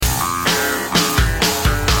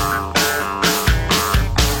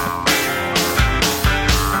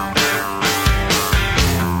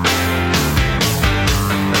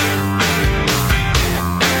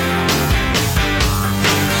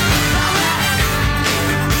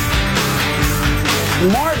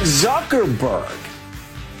Mark Zuckerberg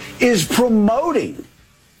is promoting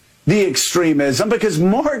the extremism because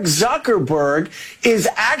Mark Zuckerberg is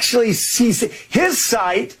actually, his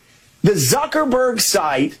site, the Zuckerberg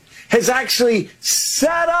site, has actually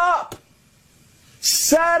set up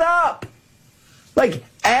like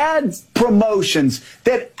ad promotions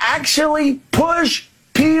that actually push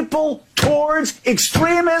people towards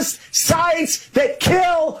extremist sites that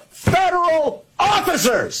kill federal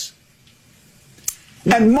officers.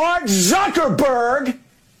 And Mark Zuckerberg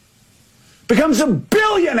becomes a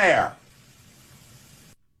billionaire.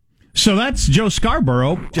 So that's Joe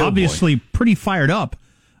Scarborough, obviously pretty fired up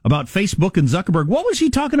about Facebook and Zuckerberg. What was he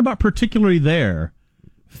talking about particularly there?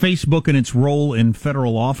 Facebook and its role in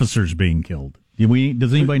federal officers being killed.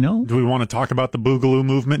 Does anybody know? Do we want to talk about the Boogaloo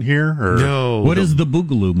movement here? Or? No. What is the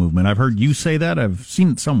Boogaloo movement? I've heard you say that. I've seen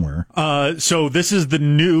it somewhere. So this is the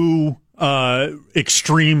new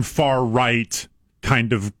extreme far right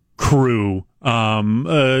kind of crew. This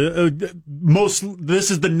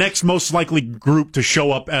is the next most likely group to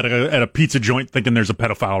show up at a pizza joint thinking there's a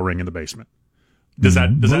pedophile ring in the basement. Does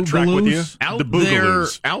that track with you?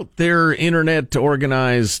 Out there, internet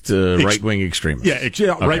organized right-wing extremists.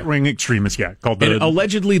 Yeah, okay. Right-wing extremists. Yeah, called and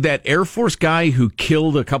allegedly that Air Force guy who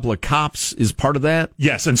killed a couple of cops is part of that.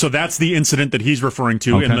 Yes, and so that's the incident that he's referring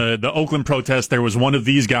to in the Oakland protest. There was one of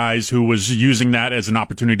these guys who was using that as an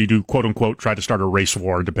opportunity to quote unquote try to start a race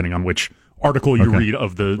war, depending on which article you read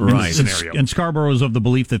of the scenario. And Scarborough is of the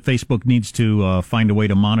belief that Facebook needs to find a way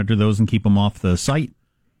to monitor those and keep them off the site,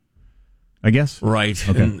 I guess. Right.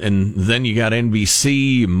 Okay. And then you got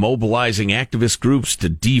NBC mobilizing activist groups to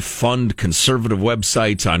defund conservative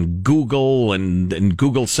websites on Google, and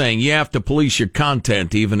Google saying you have to police your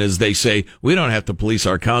content, even as they say we don't have to police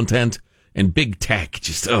our content. And big tech,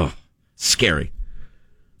 just, scary.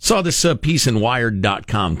 Saw this piece in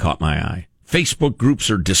Wired.com, caught my eye. Facebook groups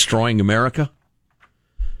are destroying America.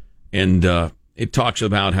 And it talks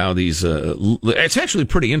about how these, it's actually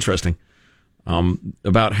pretty interesting.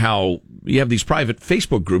 About how you have these private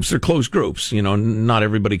Facebook groups. They're closed groups. You know, not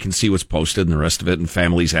everybody can see what's posted and the rest of it, and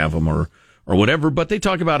families have them or whatever. But they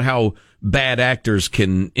talk about how bad actors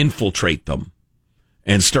can infiltrate them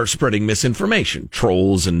and start spreading misinformation,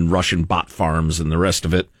 trolls and Russian bot farms and the rest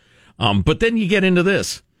of it. But then you get into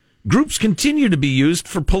this. Groups continue to be used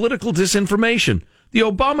for political disinformation. The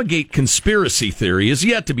Obamagate conspiracy theory is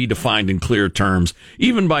yet to be defined in clear terms,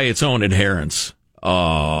 even by its own adherents.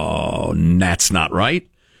 Oh, that's not right.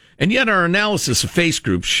 And yet our analysis of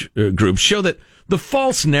groups show that the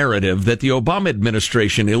false narrative that the Obama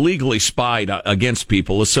administration illegally spied against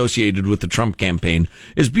people associated with the Trump campaign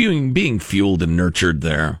is being fueled and nurtured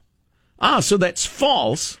there. So that's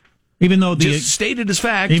false. Even though just stated as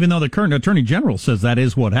fact. Even though the current Attorney General says that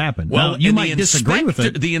is what happened. Well, now, you might disagree with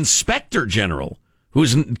it. The Inspector General, who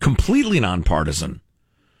is completely nonpartisan,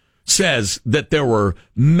 says that there were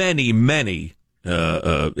many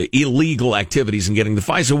illegal activities in getting the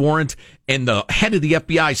FISA warrant, and the head of the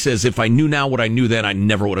FBI says if I knew now what I knew then, I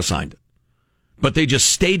never would have signed it. But they just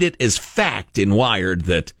state it as fact in Wired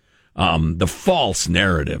that the false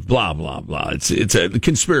narrative, blah, blah, blah. It's a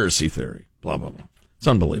conspiracy theory, blah, blah, blah. It's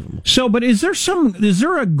unbelievable. So, but is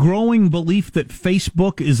there a growing belief that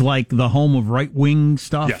Facebook is like the home of right-wing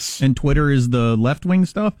stuff? Yes. And Twitter is the left-wing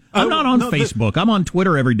stuff? I'm not on Facebook. I'm on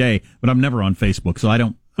Twitter every day, but I'm never on Facebook, so I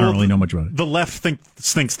don't really know much about it. The left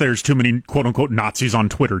thinks there's too many quote-unquote Nazis on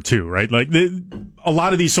Twitter, too, right? Like, a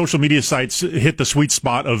lot of these social media sites hit the sweet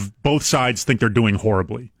spot of both sides think they're doing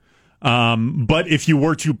horribly. But if you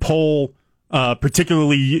were to poll,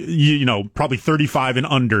 particularly, probably 35 and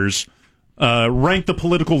unders, rank the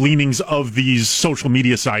political leanings of these social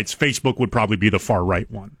media sites, Facebook would probably be the far right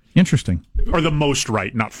one. Interesting. Or the most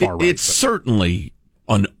right, not far right. It's certainly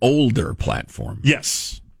an older platform.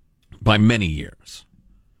 Yes. By many years.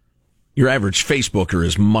 Your average Facebooker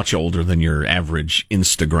is much older than your average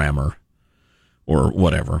Instagrammer or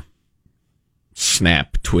whatever.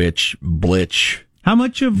 Snap, Twitch, Blitch. How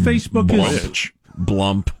much of Facebook is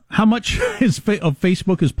Blump? How much of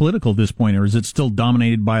Facebook is political at this point, or is it still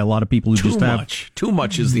dominated by a lot of people who Too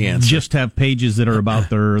much is the answer. Just have pages that are about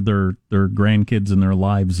their grandkids and their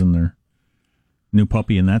lives and their new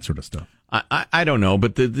puppy and that sort of stuff? I don't know,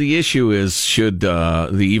 but the issue is, should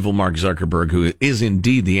the evil Mark Zuckerberg, who is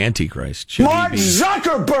indeed the Antichrist,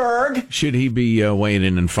 Zuckerberg, should he be weighing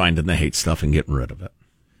in and finding the hate stuff and getting rid of it?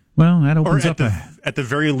 Well, that opens up. At the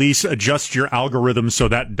very least, adjust your algorithm so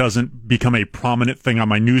that doesn't become a prominent thing on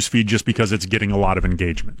my newsfeed just because it's getting a lot of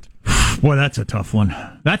engagement. Boy, that's a tough one.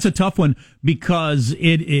 That's a tough one because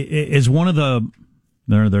it is one of the.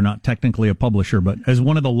 They're not technically a publisher, but as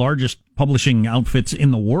one of the largest publishing outfits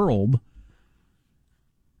in the world,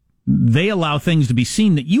 they allow things to be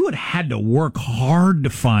seen that you would have had to work hard to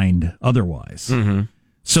find otherwise. Mm-hmm.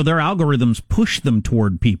 So their algorithms push them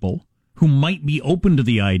toward people who might be open to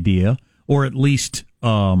the idea, or at least,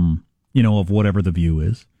 of whatever the view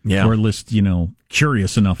is. Yeah. Or at least,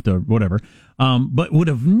 curious enough to whatever. But you'd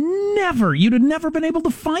have never been able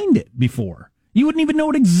to find it before. You wouldn't even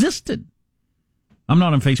know it existed. I'm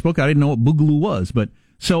not on Facebook. I didn't know what Boogaloo was. But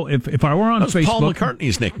so if I were on That was Facebook. Paul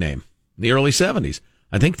McCartney's nickname in the early 70s.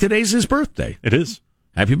 I think today's his birthday. It is.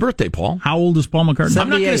 Happy birthday, Paul. How old is Paul McCartney? I'm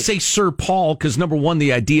not going to say Sir Paul because, number one,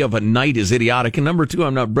 the idea of a knight is idiotic, and number two,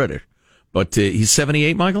 I'm not British. But he's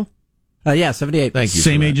 78, Michael? Yeah, 78. Thank you.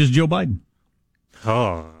 Same age as Joe Biden.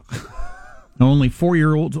 Oh. Only 4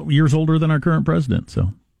 years older than our current president.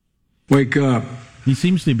 So Wake up. he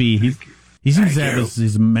seems to be. He seems to have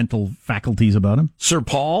his mental faculties about him. Sir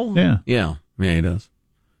Paul? Yeah. Yeah, he does.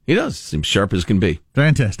 He does. Seems sharp as can be.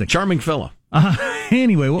 Fantastic. Charming fella.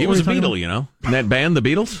 Anyway, what He were was a we talking Beatle, about? in that band, the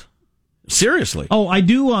Beatles. Seriously. Oh, I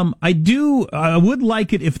do. I would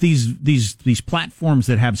like it if these platforms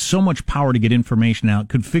that have so much power to get information out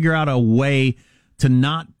could figure out a way to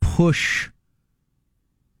not push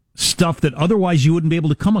stuff that otherwise you wouldn't be able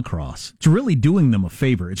to come across. It's really doing them a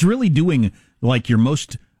favor. It's really doing like your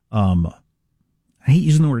most. I hate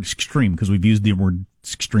using the word extreme because we've used the word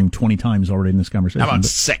extreme 20 times already in this conversation. How about but-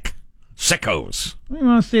 sick? Sickos. I don't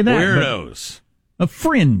want to say that. Weirdos. A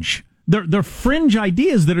fringe. They're fringe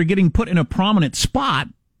ideas that are getting put in a prominent spot,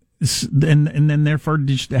 and then therefore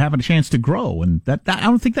just having a chance to grow. And that I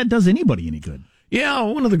don't think that does anybody any good. Yeah,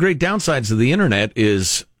 one of the great downsides of the internet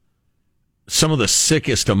is some of the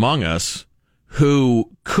sickest among us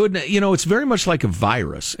who couldn't, it's very much like a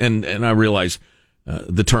virus. And I realize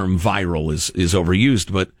the term viral is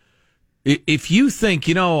overused, but if you think,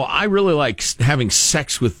 I really like having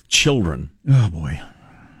sex with children. Oh, boy.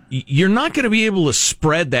 You're not going to be able to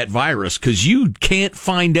spread that virus because you can't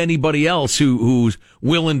find anybody else who's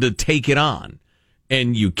willing to take it on.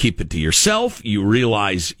 And you keep it to yourself. You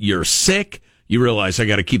realize you're sick. You realize I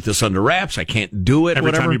got to keep this under wraps. I can't do it. Every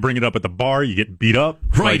whatever. time you bring it up at the bar, you get beat up.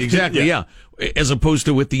 Right, exactly, yeah. As opposed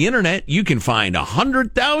to with the internet, you can find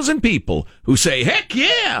 100,000 people who say, heck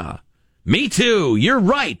yeah, me too, you're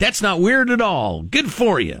right, that's not weird at all, good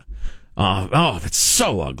for you. That's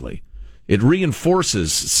so ugly. It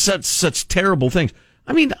reinforces such terrible things.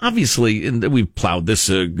 I mean, obviously, and we've plowed this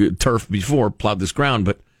turf before, plowed this ground,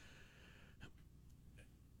 but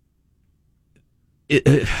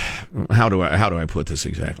how do I put this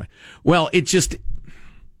exactly? Well,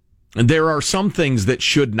 there are some things that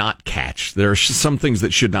should not catch. There are some things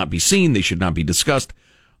that should not be seen. They should not be discussed.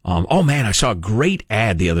 Oh man, I saw a great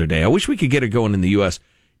ad the other day. I wish we could get it going in the U.S.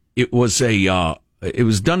 It was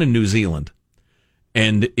done in New Zealand,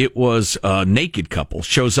 and it was a naked couple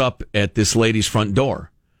shows up at this lady's front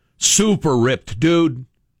door. Super ripped dude,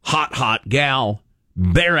 hot gal,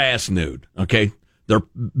 bare ass nude. Okay. Their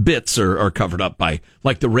bits are covered up by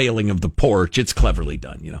like the railing of the porch. It's cleverly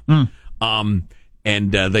done,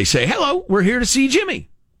 And they say, hello, we're here to see Jimmy.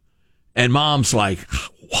 And mom's like,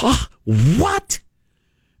 what?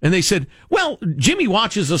 And they said, well, Jimmy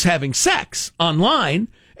watches us having sex online,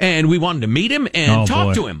 and we wanted to meet him and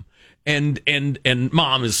talk to him. And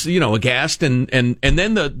mom is, aghast. And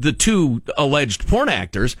then the two alleged porn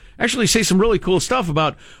actors actually say some really cool stuff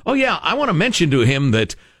about, oh yeah, I want to mention to him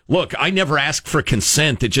that, look, I never ask for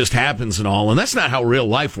consent. It just happens and all. And that's not how real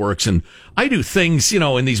life works. And I do things,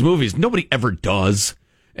 in these movies nobody ever does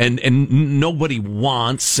and nobody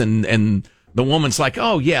wants. And the woman's like,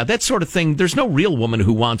 oh, yeah, that sort of thing. There's no real woman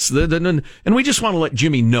who wants that. And we just want to let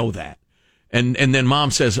Jimmy know that. And then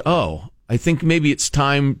mom says, oh, I think maybe it's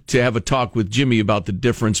time to have a talk with Jimmy about the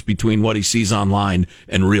difference between what he sees online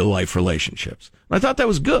and real life relationships. And I thought that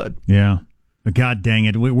was good. Yeah. But God dang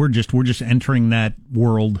it, we're just entering that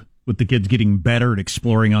world with the kids getting better at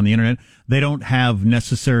exploring on the internet. They don't have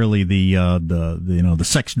necessarily the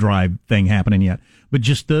sex drive thing happening yet, but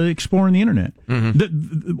just the exploring the internet.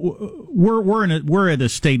 Mm-hmm. We're at a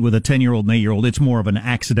state with a 10-year-old and 8-year-old. It's more of an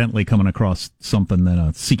accidentally coming across something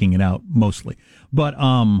than seeking it out mostly. But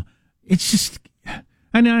it's just,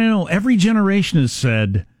 I know every generation has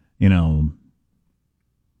said,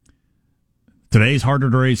 today's harder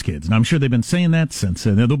to raise kids, and I'm sure they've been saying that since.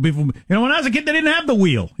 There'll be, when I was a kid, they didn't have the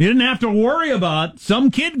wheel. You didn't have to worry about some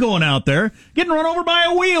kid going out there getting run over by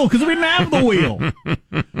a wheel because we didn't have the wheel.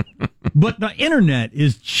 But the internet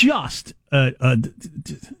is just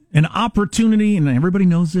an opportunity, and everybody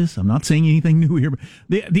knows this. I'm not saying anything new here, but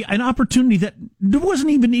an opportunity that there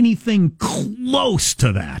wasn't even anything close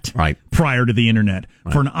to that right prior to the internet,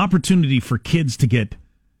 for an opportunity for kids to get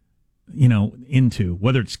into,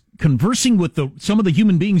 whether it's conversing with some of the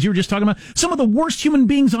human beings you were just talking about, some of the worst human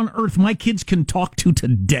beings on earth my kids can talk to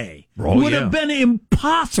today would have been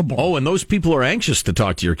impossible. Oh, and those people are anxious to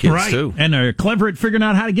talk to your kids, too. And they're clever at figuring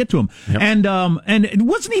out how to get to them. Yep. And it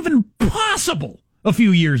wasn't even possible a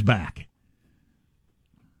few years back.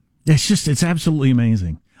 It's absolutely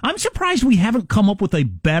amazing. I'm surprised we haven't come up with a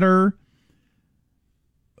better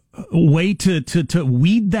way to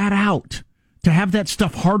weed that out, to have that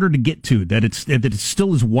stuff harder to get to, that it's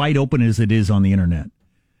still as wide open as it is on the internet.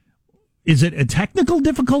 Is it a technical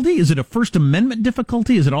difficulty? Is it a First Amendment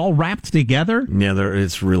difficulty? Is it all wrapped together? Yeah,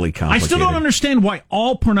 it's really complicated. I still don't understand why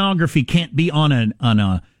all pornography can't be on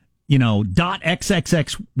a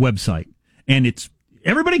 .xxx website, and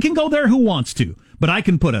everybody can go there who wants to. But I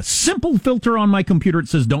can put a simple filter on my computer that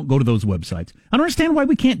says don't go to those websites. I don't understand why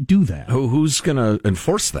we can't do that. Who's going to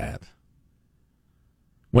enforce that?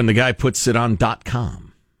 When the guy puts it on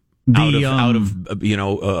 .com out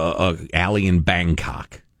of alley in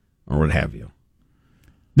Bangkok or what have you.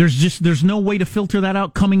 There's no way to filter that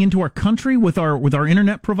out coming into our country with our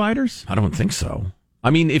internet providers? I don't think so.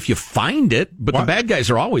 I mean, if you find it, but the bad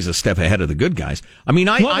guys are always a step ahead of the good guys. I mean,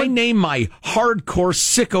 I name my hardcore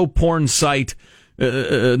sicko porn site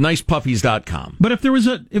nicepuppies.com. But if there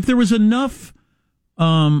was enough,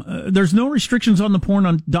 there's no restrictions on the porn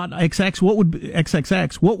on .xx.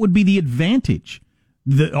 What would be the advantage?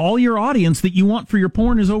 All your audience that you want for your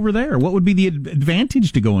porn is over there. What would be the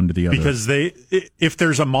advantage to go into the other? Because if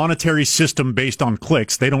there's a monetary system based on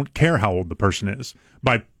clicks, they don't care how old the person is.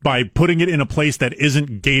 By putting it in a place that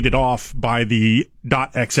isn't gated off by the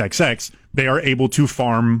 .xxx, they are able to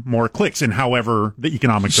farm more clicks, and however the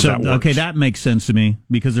economics of that works. Okay, that makes sense to me,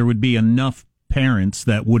 because there would be enough parents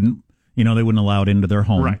that wouldn't allow it into their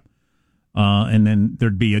home. Right. And then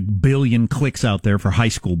there'd be a billion clicks out there for high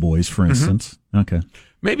school boys, for instance. Mm-hmm. Okay.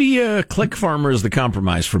 Maybe Click Farmer is the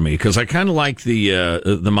compromise for me, because I kind of like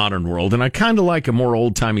the modern world, and I kind of like a more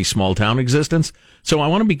old-timey small-town existence. So I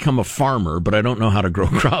want to become a farmer, but I don't know how to grow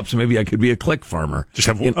crops. Maybe I could be a Click Farmer. Just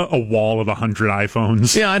have a wall of 100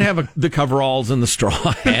 iPhones. Yeah, I'd have the coveralls and the straw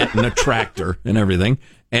hat and a tractor and everything.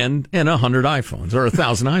 And 100 iPhones or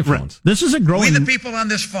 1,000 iPhones. Right. This is a growing. We the people on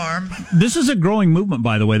this farm. This is a growing movement,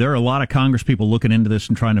 by the way. There are a lot of Congress people looking into this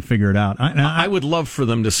and trying to figure it out. I would love for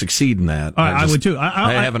them to succeed in that. I would too.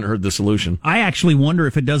 I haven't heard the solution. I actually wonder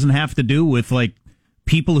if it doesn't have to do with like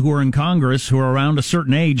people who are in Congress who are around a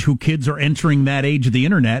certain age, who kids are entering that age of the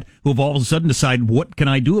internet, who have all of a sudden decide, what can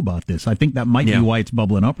I do about this? I think that might be why it's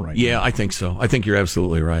bubbling up right now. Yeah, I think so. I think you're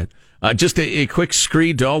absolutely right. Just a quick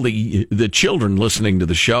screed to all the children listening to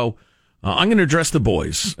the show. I'm going to address the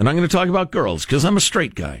boys, and I'm going to talk about girls, because I'm a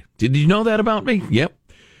straight guy. Did you know that about me? Yep.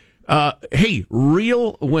 Hey,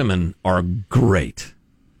 real women are great,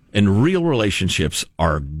 and real relationships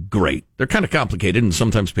are great. They're kind of complicated and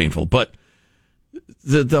sometimes painful, but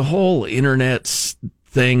the whole internet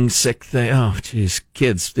thing, sick thing, oh, geez,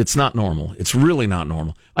 kids, it's not normal. It's really not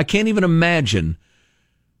normal. I can't even imagine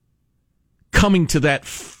coming to that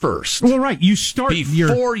first. Well, right. You start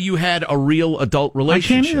before you had a real adult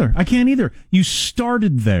relationship. I can't either. You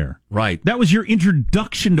started there. Right. That was your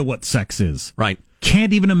introduction to what sex is. Right.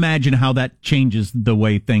 Can't even imagine how that changes the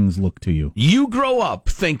way things look to you. You grow up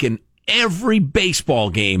thinking every baseball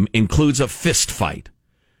game includes a fist fight,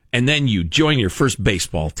 and then you join your first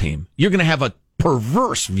baseball team. You're going to have a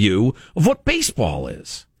perverse view of what baseball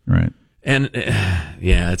is. Right. And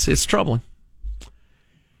yeah, it's troubling.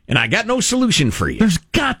 And I got no solution for you. There's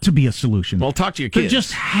got to be a solution. Well, talk to your kids. There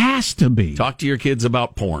just has to be. Talk to your kids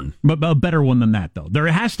about porn. But a better one than that, though. There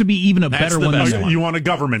has to be even better one than that. You want a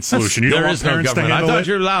government solution. You don't want parents to handle it. I thought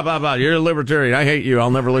you were blah, blah, blah. You're a libertarian. I hate you.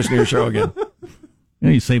 I'll never listen to your show again. Yeah,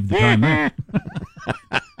 you saved the time there.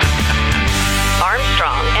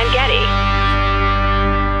 Armstrong and Getty.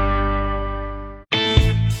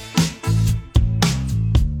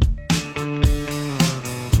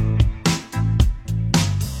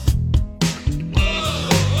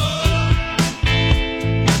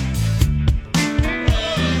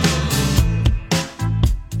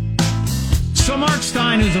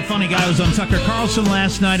 Who's a funny guy, was on Tucker Carlson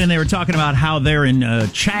last night, and they were talking about how they're in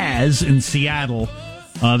Chaz in Seattle.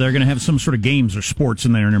 They're going to have some sort of games or sports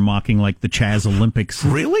in there, and they're mocking like the Chaz Olympics.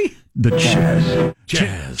 Really? The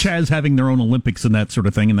Chaz having their own Olympics and that sort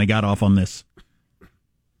of thing, and they got off on this.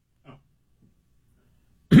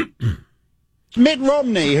 Mitt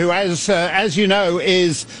Romney, who, as you know,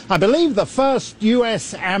 is, I believe, the first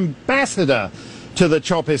U.S. ambassador to the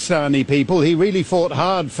Chopistani people. He really fought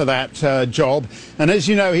hard for that job. And as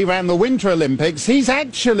you know, he ran the Winter Olympics. He's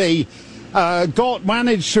actually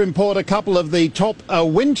managed to import a couple of the top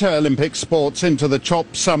Winter Olympic sports into the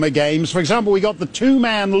CHOP Summer Games. For example, we got the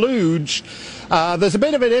two-man luge. There's a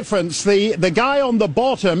bit of a difference. The guy on the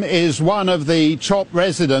bottom is one of the CHOP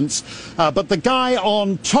residents, but the guy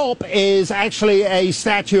on top is actually a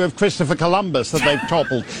statue of Christopher Columbus that they've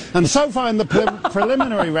toppled. And so far in the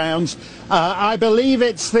preliminary rounds, I believe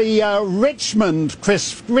it's the Richmond,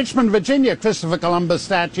 Virginia Christopher Columbus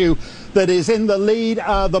statue that is in the lead.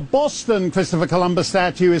 The Boston Christopher Columbus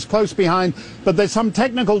statue is close behind, but there's some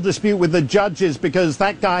technical dispute with the judges because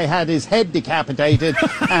that guy had his head decapitated,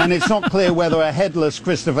 and it's not clear whether a headless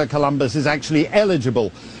Christopher Columbus is actually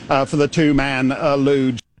eligible for the two-man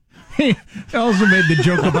luge. He also made the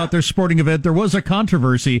joke about their sporting event. There was a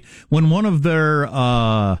controversy when one of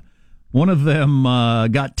them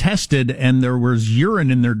got tested and there was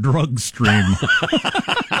urine in their drug stream.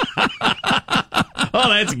 Oh,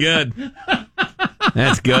 that's good.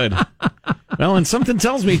 That's good. Well, and something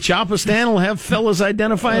tells me Chopistan will have fellas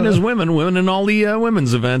identifying as women in all the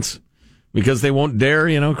women's events because they won't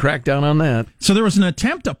dare, crack down on that. So there was an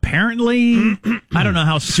attempt, apparently, I don't know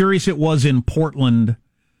how serious it was in Portland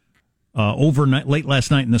overnight, late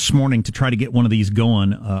last night and this morning to try to get one of these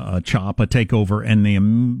going, a takeover, and they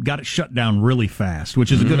got it shut down really fast, which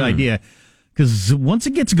is a good idea because once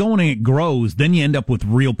it gets going and it grows, then you end up with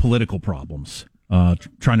real political problems.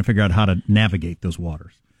 Trying to figure out how to navigate those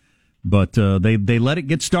waters. But they let it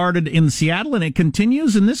get started in Seattle, and it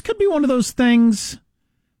continues, and this could be one of those things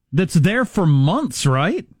that's there for months,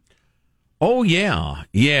 right? Oh, yeah.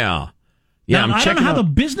 Yeah. Now, I don't know how the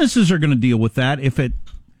businesses are going to deal with that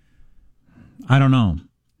I don't know.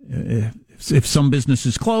 If some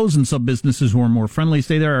businesses close and some businesses who are more friendly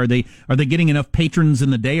stay there, are they getting enough patrons in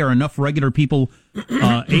the day? Are enough regular people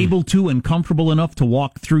able to and comfortable enough to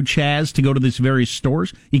walk through Chaz to go to these various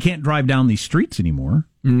stores? You can't drive down these streets anymore.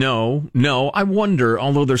 No. I wonder,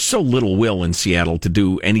 although there's so little will in Seattle to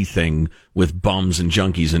do anything with bums and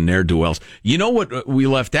junkies and ne'er-do-wells. You know what we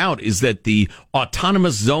left out is that the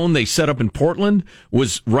autonomous zone they set up in Portland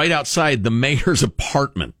was right outside the mayor's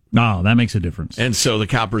apartment. Oh, that makes a difference. And so the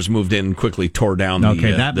coppers moved in and quickly tore down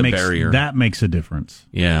the barrier. That makes a difference.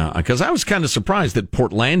 Yeah, because I was kind of surprised that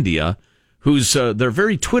Portlandia, whose their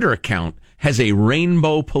very Twitter account has a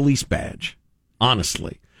rainbow police badge.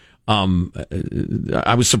 Honestly.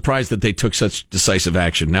 I was surprised that they took such decisive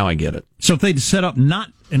action. Now I get it. So if they'd set up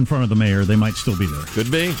not in front of the mayor, they might still be there.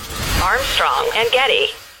 Could be. Armstrong and Getty.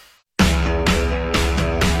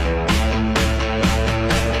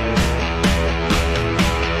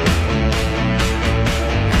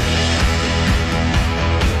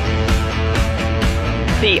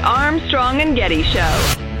 The Armstrong and Getty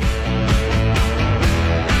Show.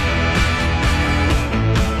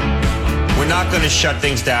 We're not going to shut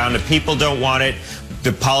things down. The people don't want it.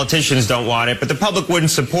 The politicians don't want it. But the public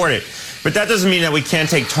wouldn't support it. But that doesn't mean that we can't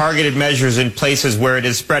take targeted measures in places where it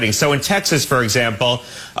is spreading. So in Texas, for example,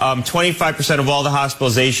 25% of all the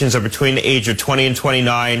hospitalizations are between the age of 20 and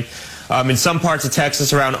 29. In some parts of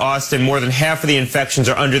Texas around Austin, more than half of the infections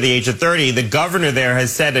are under the age of 30. The governor there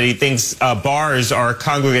has said that he thinks bars are a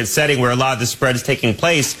congregate setting where a lot of the spread is taking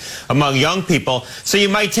place among young people. So you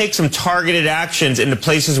might take some targeted actions in the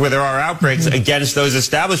places where there are outbreaks against those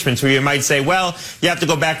establishments where you might say, well, you have to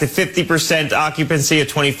go back to 50% occupancy or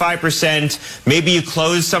 25%. Maybe you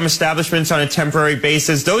close some establishments on a temporary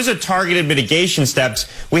basis. Those are targeted mitigation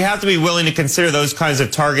steps. We have to be willing to consider those kinds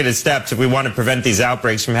of targeted steps if we want to prevent these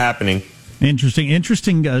outbreaks from happening.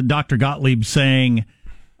 Interesting. Dr. Gottlieb saying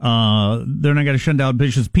they're not going to shut down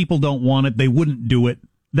business. People don't want it. They wouldn't do it.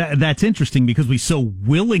 That's interesting because we so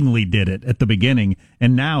willingly did it at the beginning,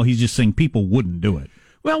 and now he's just saying people wouldn't do it.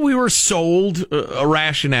 Well, we were sold a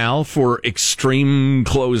rationale for extreme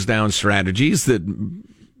close-down strategies that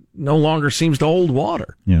no longer seems to hold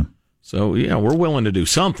water. Yeah. So, yeah, we're willing to do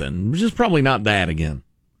something, just probably not that again.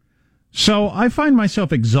 So I find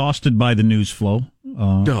myself exhausted by the news flow.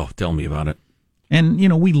 Tell me about it. And,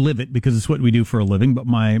 we live it because it's what we do for a living, but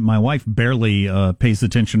my wife barely pays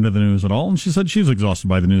attention to the news at all, and she said she's exhausted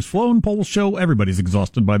by the news flow, and polls show everybody's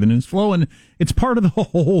exhausted by the news flow, and it's part of the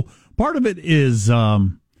whole, part of it is, you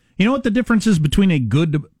know what the difference is between a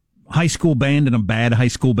good high school band and a bad high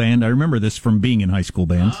school band? I remember this from being in high school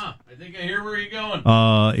bands. I think I hear where you're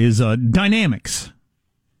going. Is dynamics.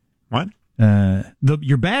 What?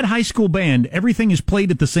 Your bad high school band, everything is played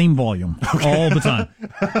at the same volume all the time.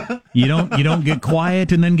 You don't get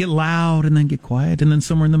quiet and then get loud and then get quiet and then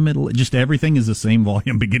somewhere in the middle. Just everything is the same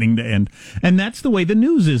volume beginning to end. And that's the way the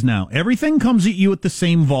news is now. Everything comes at you at the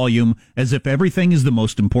same volume as if everything is the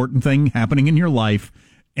most important thing happening in your life.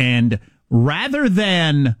 And rather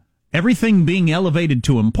than everything being elevated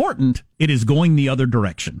to important, it is going the other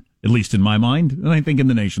direction, at least in my mind, and I think in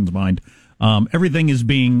the nation's mind. Everything is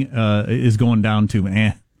going down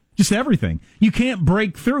to just everything. You can't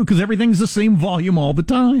break through because everything's the same volume all the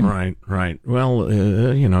time. Right. Well,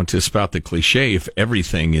 to spout the cliche, if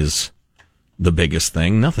everything is the biggest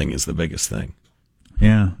thing, nothing is the biggest thing.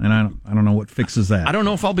 Yeah, and I don't know what fixes that. I don't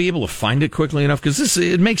know if I'll be able to find it quickly enough because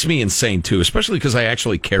it makes me insane too, especially because I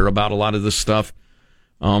actually care about a lot of this stuff.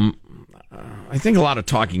 I think a lot of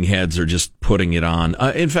talking heads are just putting it on.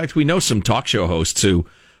 In fact, we know some talk show hosts who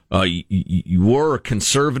you were a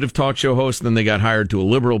conservative talk show host, then they got hired to a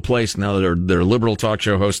liberal place. Now they're a liberal talk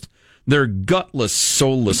show host. They're gutless,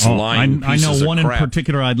 soulless, lying pieces I know one of crap. in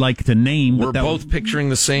particular I'd like to name. We're both picturing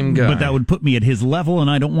the same guy. But that would put me at his level, and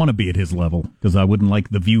I don't want to be at his level because I wouldn't like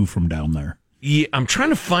the view from down there. Yeah, I'm trying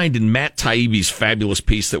to find in Matt Taibbi's fabulous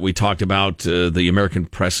piece that we talked about, the American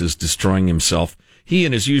press is destroying himself. He,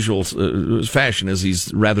 in his usual fashion, as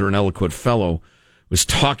he's rather an eloquent fellow, was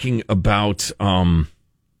talking about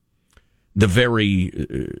the very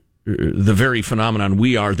phenomenon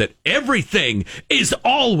we are, that everything is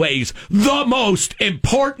always the most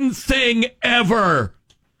important thing ever.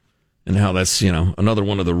 And how that's, another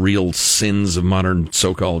one of the real sins of modern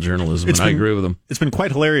so-called journalism. I agree with him. It's been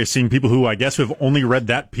quite hilarious seeing people who I guess have only read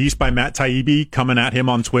that piece by Matt Taibbi coming at him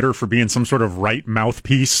on Twitter for being some sort of right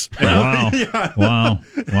mouthpiece. Wow. Yeah.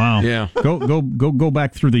 Wow. Yeah. Go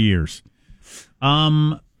back through the years.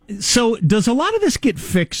 So does a lot of this get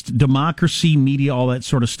fixed? Democracy, media, all that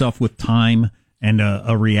sort of stuff with time and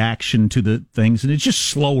a reaction to the things, and it's just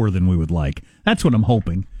slower than we would like. That's what I'm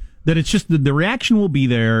hoping. That it's just the reaction will be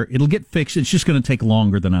there. It'll get fixed. It's just going to take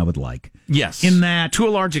longer than I would like. Yes. In that, to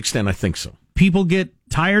a large extent, I think so. People get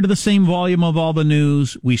tired of the same volume of all the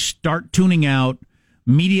news. We start tuning out.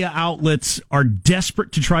 Media outlets are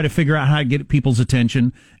desperate to try to figure out how to get people's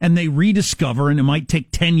attention, and they rediscover, and it might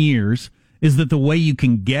take 10 years, is that the way you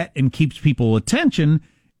can get and keeps people attention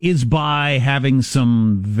is by having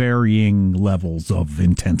some varying levels of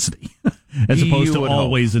intensity, as opposed to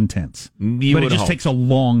always intense. But it just takes a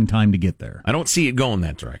long time to get there. I don't see it going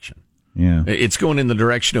that direction. Yeah, it's going in the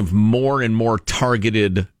direction of more and more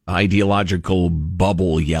targeted ideological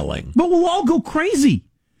bubble yelling. But we'll all go crazy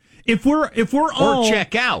if we're all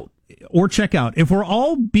check out. If we're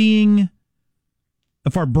all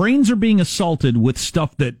if our brains are being assaulted with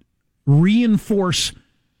stuff that reinforce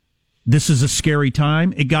this is a scary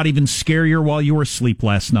time. It got even scarier while you were asleep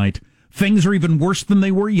last night. Things are even worse than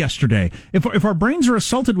they were yesterday. If our brains are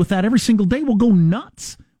assaulted with that every single day, we'll go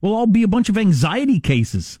nuts. We'll all be a bunch of anxiety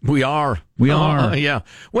cases. We are. Yeah.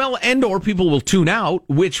 Well, or people will tune out,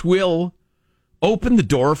 which will open the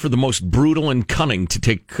door for the most brutal and cunning to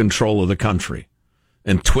take control of the country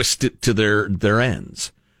and twist it to their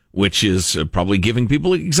ends, which is probably giving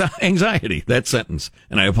people anxiety, that sentence.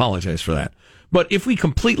 And I apologize for that. But if we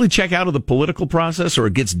completely check out of the political process, or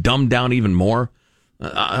it gets dumbed down even more,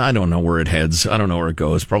 I don't know where it heads. I don't know where it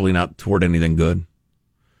goes. Probably not toward anything good.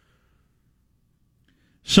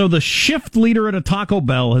 So the shift leader at a Taco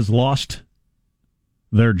Bell has lost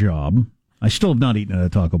their job. I still have not eaten at a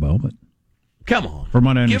Taco Bell, but come on, from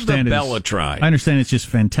what I give understand, the Bell a try. I understand it's just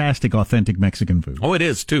fantastic, authentic Mexican food. Oh, it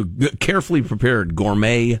is too. Carefully prepared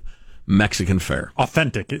gourmet Mexican fare.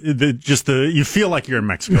 Authentic. You feel like you're in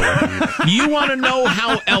Mexico. You want to know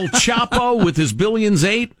how El Chapo with his billions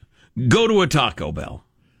ate? Go to a Taco Bell.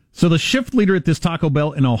 So the shift leader at this Taco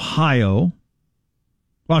Bell in Ohio,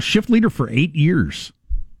 shift leader for 8 years,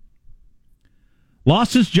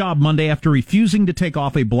 lost his job Monday after refusing to take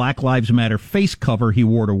off a Black Lives Matter face cover he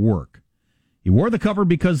wore to work. He wore the cover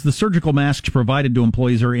because the surgical masks provided to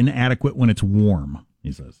employees are inadequate when it's warm,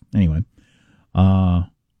 he says. Anyway,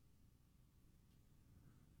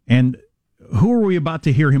 and who are we about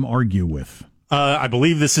to hear him argue with? I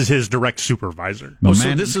believe this is his direct supervisor.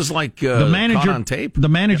 So this is like the manager caught on tape? The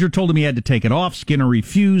manager told him he had to take it off. Skinner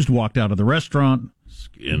refused, walked out of the restaurant.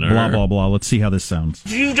 Skinner. Blah, blah, blah. Let's see how this sounds.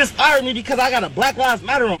 You just fired me because I got a Black Lives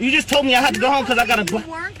Matter on. You just told me I had to go home because I got a... You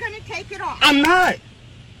weren't going to take it off. I'm not.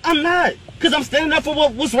 Because I'm standing up for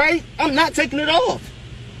what was right. I'm not taking it off.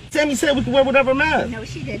 Tammy said we could wear whatever mask. No,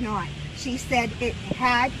 she did not. She said it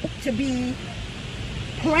had to be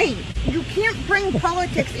plain. You can't bring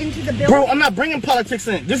politics into the building. Bro, I'm not bringing politics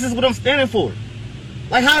in. This is what I'm standing for.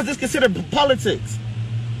 Like, how is this considered politics?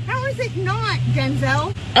 How is it not,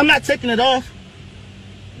 Denzel? I'm not taking it off.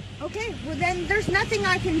 Okay, well then there's nothing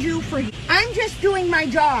I can do for you. I'm just doing my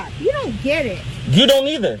job. You don't get it. You don't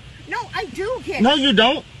either. No, I do get it. No, you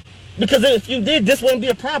don't. Because if you did, this wouldn't be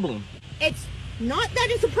a problem. It's not that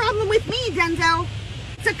it's a problem with me, Denzel.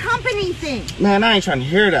 It's a company thing. Man, I ain't trying to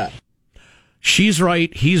hear that. She's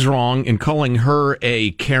right, he's wrong, and calling her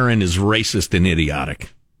a Karen is racist and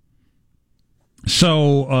idiotic.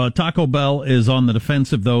 So Taco Bell is on the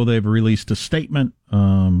defensive, though. They've released a statement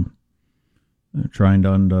they're trying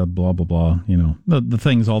to blah, blah, blah, the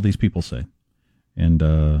things all these people say.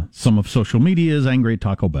 And some of social media is angry at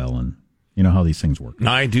Taco Bell, and you know how these things work.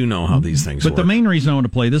 I do know how these things work. But the main reason I want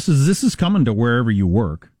to play this is coming to wherever you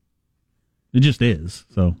work. It just is.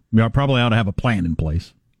 So you probably ought to have a plan in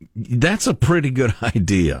place. That's a pretty good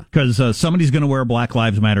idea. Because somebody's going to wear Black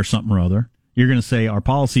Lives Matter something or other. You're going to say, our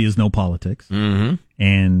policy is no politics. Mm-hmm.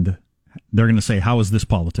 And they're going to say, how is this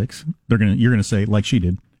politics? You're going to say, like she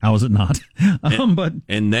did, how is it not?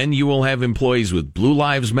 And then you will have employees with Blue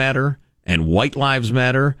Lives Matter and White Lives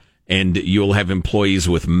Matter, and you'll have employees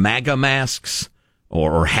with MAGA masks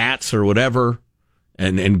or hats or whatever,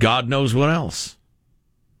 and God knows what else.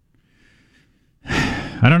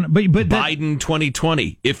 I don't know, but Biden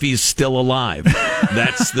 2020, if he's still alive.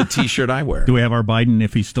 That's the T-shirt I wear. Do we have our Biden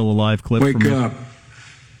if he's still alive clip? Wake up.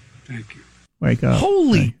 Thank you. Wake up.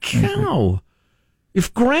 Holy cow.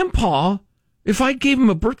 If I gave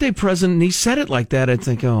him a birthday present and he said it like that, I'd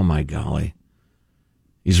think, oh my golly,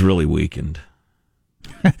 he's really weakened.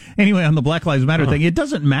 Anyway, on the Black Lives Matter thing, it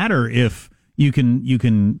doesn't matter if you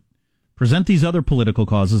can present these other political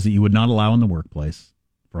causes that you would not allow in the workplace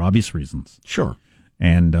for obvious reasons. Sure.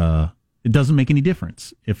 And it doesn't make any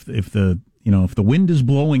difference if the wind is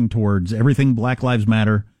blowing towards everything Black Lives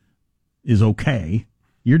Matter is okay.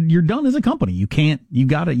 You're done as a company. You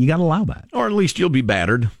gotta allow that. Or at least you'll be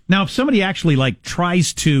battered. Now, if somebody actually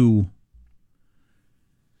tries to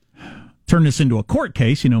turn this into a court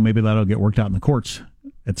case, maybe that'll get worked out in the courts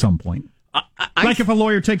at some point. If a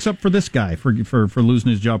lawyer takes up for this guy for losing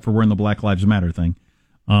his job for wearing the Black Lives Matter thing.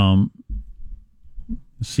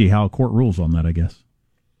 See how a court rules on that, I guess.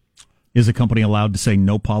 Is a company allowed to say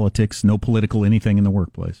no politics, no political anything in the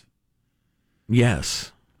workplace?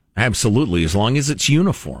 Yes, absolutely. As long as it's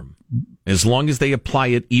uniform. As long as they apply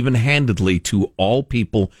it even-handedly to all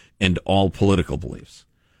people and all political beliefs.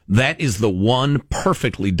 That is the one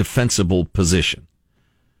perfectly defensible position.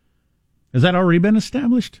 Has that already been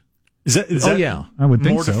established? Is that yeah. I would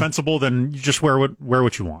think more defensible than you just wear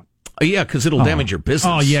what you want? Yeah, because it'll damage your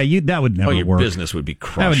business. Oh, yeah, that would never work. Your business would be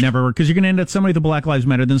crushed. That would never work, because you're going to end up somebody with Black Lives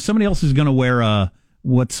Matter, then somebody else is going to wear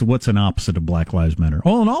what's an opposite of Black Lives Matter?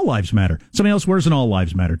 Oh, an All Lives Matter. Somebody else wears an All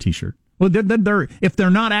Lives Matter T-shirt. Well, if they're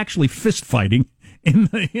not actually fist fighting in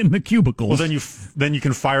the cubicles, well, then you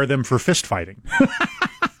can fire them for fist fighting.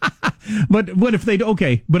 But if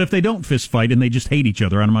they don't fist fight and they just hate each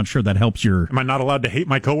other, I'm not sure that helps your. Am I not allowed to hate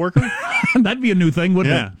my coworker? That'd be a new thing,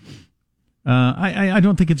 wouldn't it? I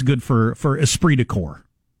don't think it's good for esprit de corps.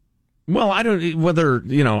 Well, I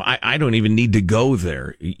don't even need to go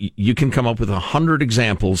there. You can come up with 100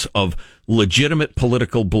 examples of legitimate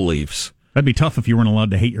political beliefs. That'd be tough if you weren't allowed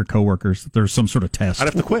to hate your coworkers. If there's some sort of test. I'd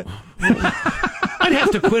have to quit. I'd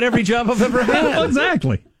have to quit every job I've ever had.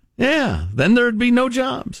 Exactly. Yeah, then there'd be no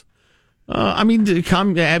jobs.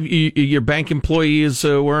 Your bank employee is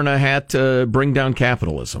wearing a hat to bring down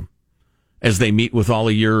capitalism as they meet with all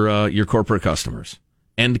of your corporate customers.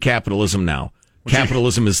 End capitalism now.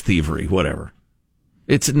 Capitalism is thievery, whatever.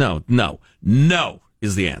 It's no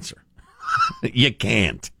is the answer. You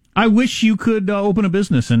can't. I wish you could open a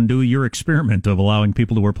business and do your experiment of allowing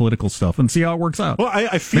people to wear political stuff and see how it works out. Well,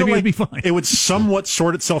 I feel Maybe like it'd be fine. It would somewhat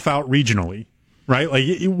sort itself out regionally, right?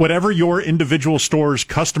 Like whatever your individual store's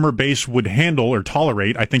customer base would handle or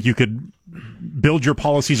tolerate, I think you could build your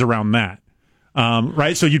policies around that.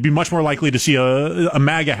 Right, so you'd be much more likely to see a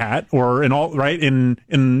MAGA hat or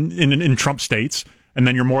in Trump states, and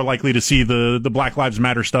then you're more likely to see the Black Lives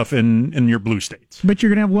Matter stuff in your blue states. But you're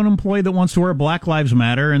going to have one employee that wants to wear Black Lives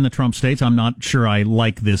Matter in the Trump states. I'm not sure I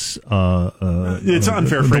like this. It's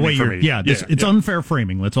unfair framing for me. It's unfair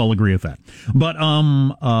framing. Let's all agree with that. But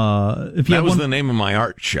if you that was the name of my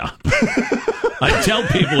art shop. I tell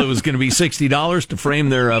people it was going to be $60 to frame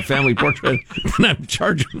their family portrait, and I'm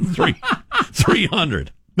charging $300.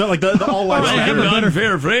 No, like the all lives matter.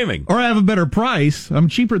 Unfair framing. Or I have a better price. I'm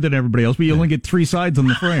cheaper than everybody else, but you only get 3 sides on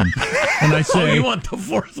the frame. And I say, you want the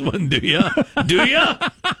 4th one, do you? Do you?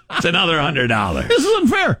 It's another $100. This is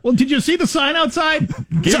unfair. Well, did you see the sign outside?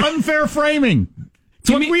 It's unfair framing. It's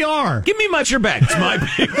what we are. Give me my picture back. It's my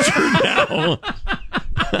picture now.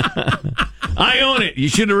 I own it. You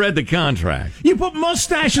should have read the contract. You put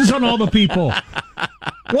mustaches on all the people.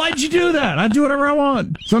 Why'd you do that? I do whatever I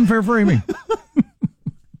want. It's unfair framing. Where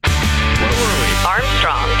were we?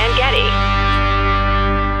 Armstrong and Getty.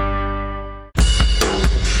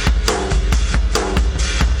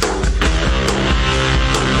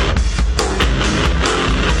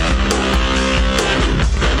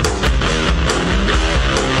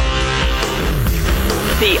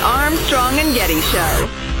 Show.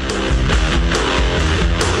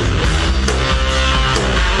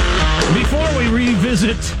 Before we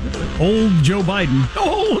revisit old Joe Biden.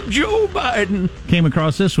 Old Joe Biden. Came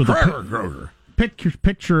across this with a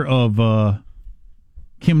picture of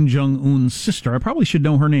Kim Jong-un's sister. I probably should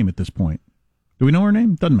know her name at this point. Do we know her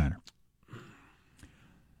name? Doesn't matter.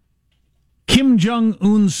 Kim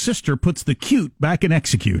Jong-un's sister puts the cute back in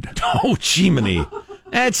execute. Oh, Jiminy.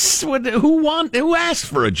 That's what. Who asked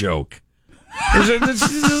for a joke? This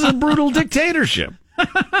is a brutal dictatorship.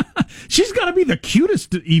 She's got to be the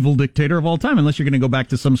cutest evil dictator of all time, unless you're going to go back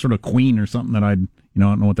to some sort of queen or something that I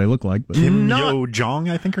don't know what they look like. But Kim Yo Jong,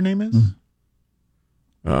 I think her name is.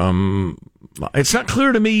 It's not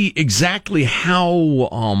clear to me exactly how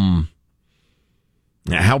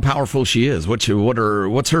powerful she is. What's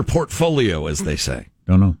her portfolio, as they say?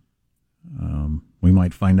 Don't know. We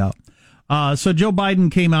might find out. So Joe Biden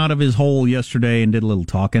came out of his hole yesterday and did a little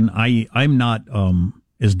talking. I'm not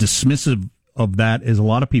as dismissive of that as a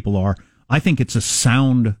lot of people are. I think it's a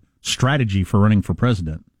sound strategy for running for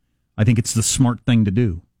president. I think it's the smart thing to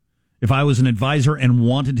do. If I was an advisor and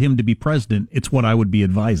wanted him to be president, it's what I would be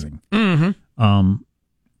advising. Mm-hmm.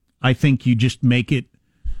 I think you just make it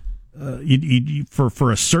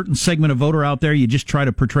for a certain segment of voter out there, you just try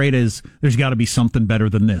to portray it as there's got to be something better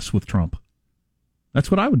than this with Trump.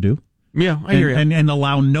 That's what I would do. Yeah, I hear you. And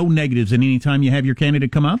allow no negatives. And any time you have your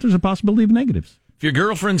candidate come out, there's a possibility of negatives. If your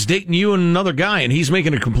girlfriend's dating you and another guy and he's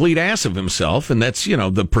making a complete ass of himself, and that's,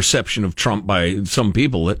 the perception of Trump by some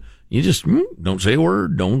people, that you just don't say a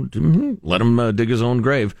word, don't let him dig his own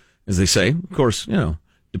grave, as they say. Of course,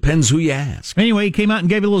 depends who you ask. Anyway, he came out and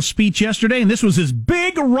gave a little speech yesterday, and this was his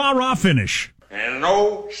big rah-rah finish. And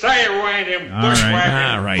no, stay away them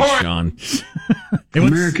bushwhackers. All right, Sean.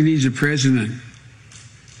 America needs a president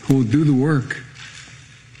who will do the work.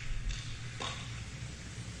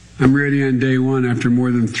 I'm ready on day one after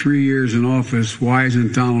more than 3 years in office. Why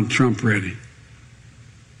isn't Donald Trump ready?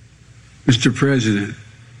 Mr. President,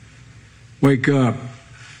 wake up.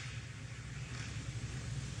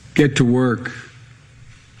 Get to work.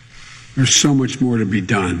 There's so much more to be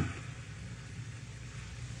done.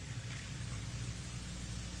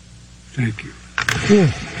 Thank you.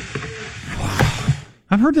 Wow.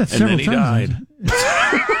 I've heard that several times. Died.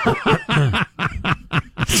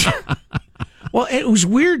 Well, it was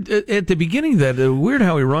weird at the beginning. Weird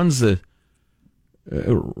how he runs the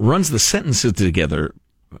sentences together.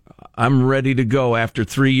 I'm ready to go after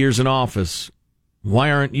 3 years in office. Why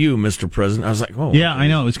aren't you, Mr. President? I was like, oh. Yeah, I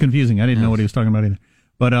know. It was confusing. I didn't know what he was talking about either.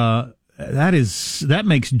 But that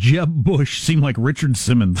makes Jeb Bush seem like Richard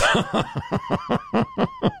Simmons.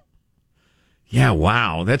 Yeah,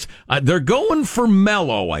 wow. They're going for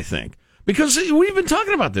mellow, I think. Because we've been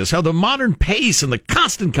talking about this, how the modern pace and the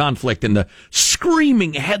constant conflict and the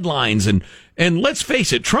screaming headlines and let's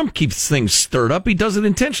face it, Trump keeps things stirred up. He does it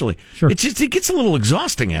intentionally. Sure. It gets a little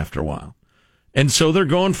exhausting after a while. And so they're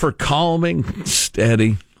going for calming,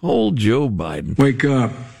 steady, old Joe Biden. Wake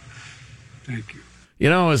up. Thank you.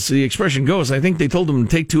 As the expression goes, I think they told him to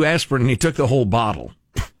take 2 aspirin and he took the whole bottle.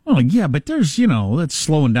 Oh, yeah, but there's, that's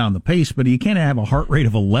slowing down the pace, but you can't have a heart rate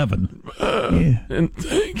of 11. And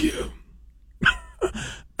thank you.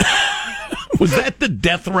 Was that the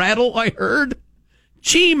death rattle I heard?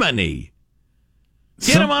 Jiminy.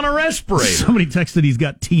 Get him on a respirator. Somebody texted he's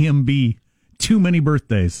got TMB. Too many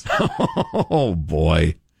birthdays. Oh,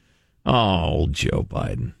 boy. Oh, Joe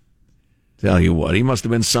Biden. Tell you what, he must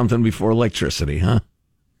have been something before electricity, huh?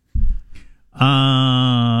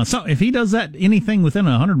 So if he does that, anything within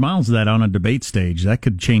 100 miles of that on a debate stage, that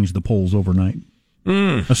could change the polls overnight.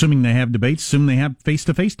 Assuming they have debates, assuming they have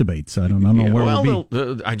face-to-face debates. I don't know where we'll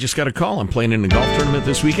be. I just got a call. I'm playing in a golf tournament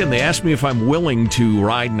this weekend. They asked me if I'm willing to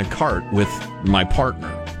ride in a cart with my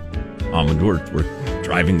partner. We're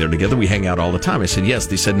driving there together. We hang out all the time. I said, yes.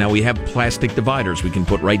 They said, now we have plastic dividers we can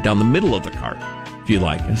put right down the middle of the cart, if you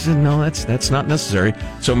like. I said, no, that's not necessary.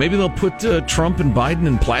 So maybe they'll put Trump and Biden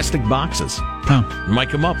in plastic boxes. Huh. It might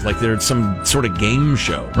come up like they're at some sort of game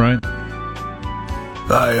show. Right.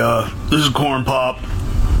 Hi, this is Corn Pop.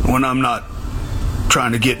 When I'm not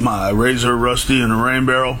trying to get my razor rusty in a rain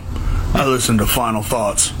barrel, I listen to Final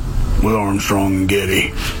Thoughts with Armstrong and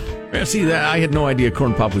Getty. Yeah, see, that I had no idea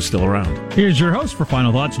Corn Pop was still around. Here's your host for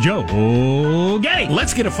Final Thoughts, Joe Getty.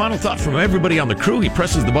 Let's get a final thought from everybody on the crew. He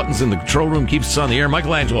presses the buttons in the control room, keeps us on the air.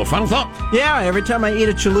 Michelangelo, final thought? Yeah, every time I eat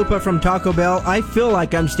a chalupa from Taco Bell, I feel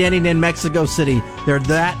like I'm standing in Mexico City. They're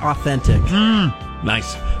that authentic.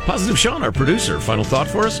 Nice. Positive Sean, our producer. Final thought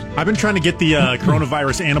for us? I've been trying to get the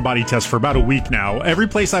coronavirus antibody test for about a week now. Every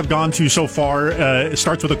place I've gone to so far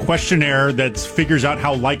starts with a questionnaire that figures out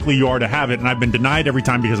how likely you are to have it, and I've been denied every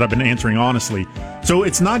time because I've been answering honestly. So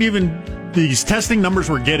it's not even these testing numbers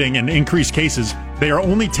we're getting and increased cases. They are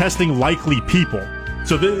only testing likely people.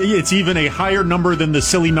 So it's even a higher number than the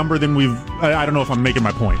silly number than we've... I don't know if I'm making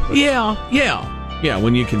my point. But. Yeah,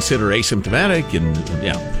 when you consider asymptomatic and,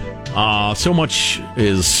 so much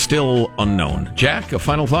is still unknown. Jack, a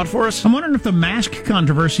final thought for us? I'm wondering if the mask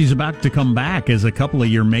controversy is about to come back, as a couple of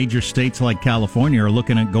your major states like California are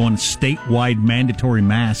looking at going statewide mandatory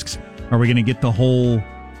masks. Are we going to get the whole...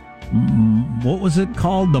 what was it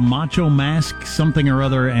called? The macho mask, something or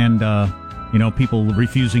other, and... people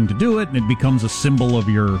refusing to do it, and it becomes a symbol of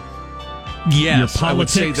your politics. I would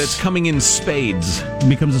say that's coming in spades. It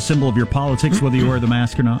becomes a symbol of your politics, whether you wear the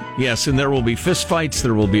mask or not. Yes, and there will be fistfights,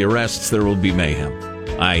 there will be arrests, there will be mayhem.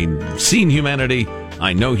 I've seen humanity,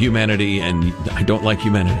 I know humanity, and I don't like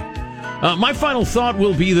humanity. My final thought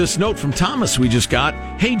will be this note from Thomas we just got.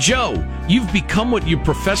 Hey, Joe, you've become what you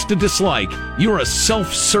profess to dislike. You're a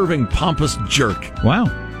self-serving, pompous jerk. Wow.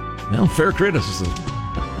 Well, fair criticism.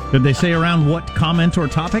 Did they say around what comment or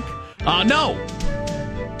topic? No.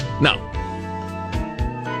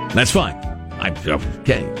 That's fine.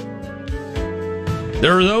 Okay.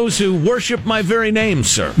 There are those who worship my very name,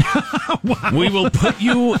 sir. Wow. We will put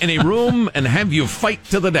you in a room and have you fight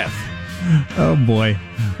to the death. Oh, boy.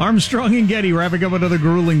 Armstrong and Getty wrapping up another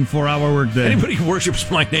grueling 4-hour workday. Anybody who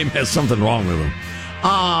worships my name has something wrong with them.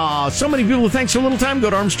 So many people, thanks for a little time. Go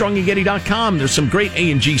to ArmstrongandGetty.com. There's some great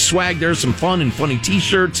A&G swag there, some fun and funny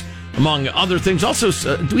T-shirts, among other things. Also,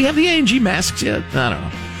 do we have the A&G masks yet? I don't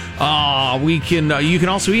know. You can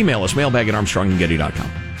also email us,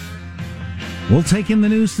 mailbag@ArmstrongandGetty.com. We'll take in the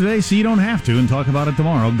news today so you don't have to, and talk about it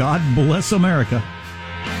tomorrow. God bless America.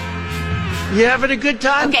 You having a good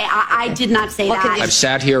time? Okay, I did not say that. I've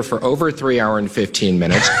sat here for over 3 hours and 15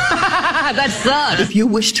 minutes. That sucks. If you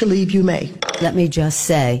wish to leave, you may. Let me just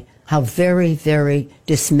say how very, very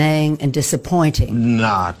dismaying and disappointing.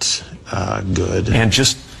 Not good. And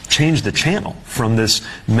just change the channel from this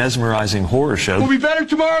mesmerizing horror show. We'll be better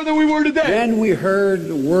tomorrow than we were today. Then we heard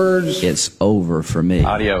the words, It's over for me.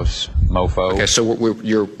 Adios, mofo. Okay, so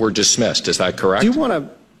we're dismissed. Is that correct? Do you want to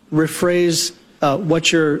rephrase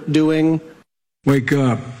what you're doing? Wake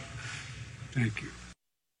up. Thank you.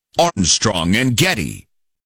 Armstrong and Getty.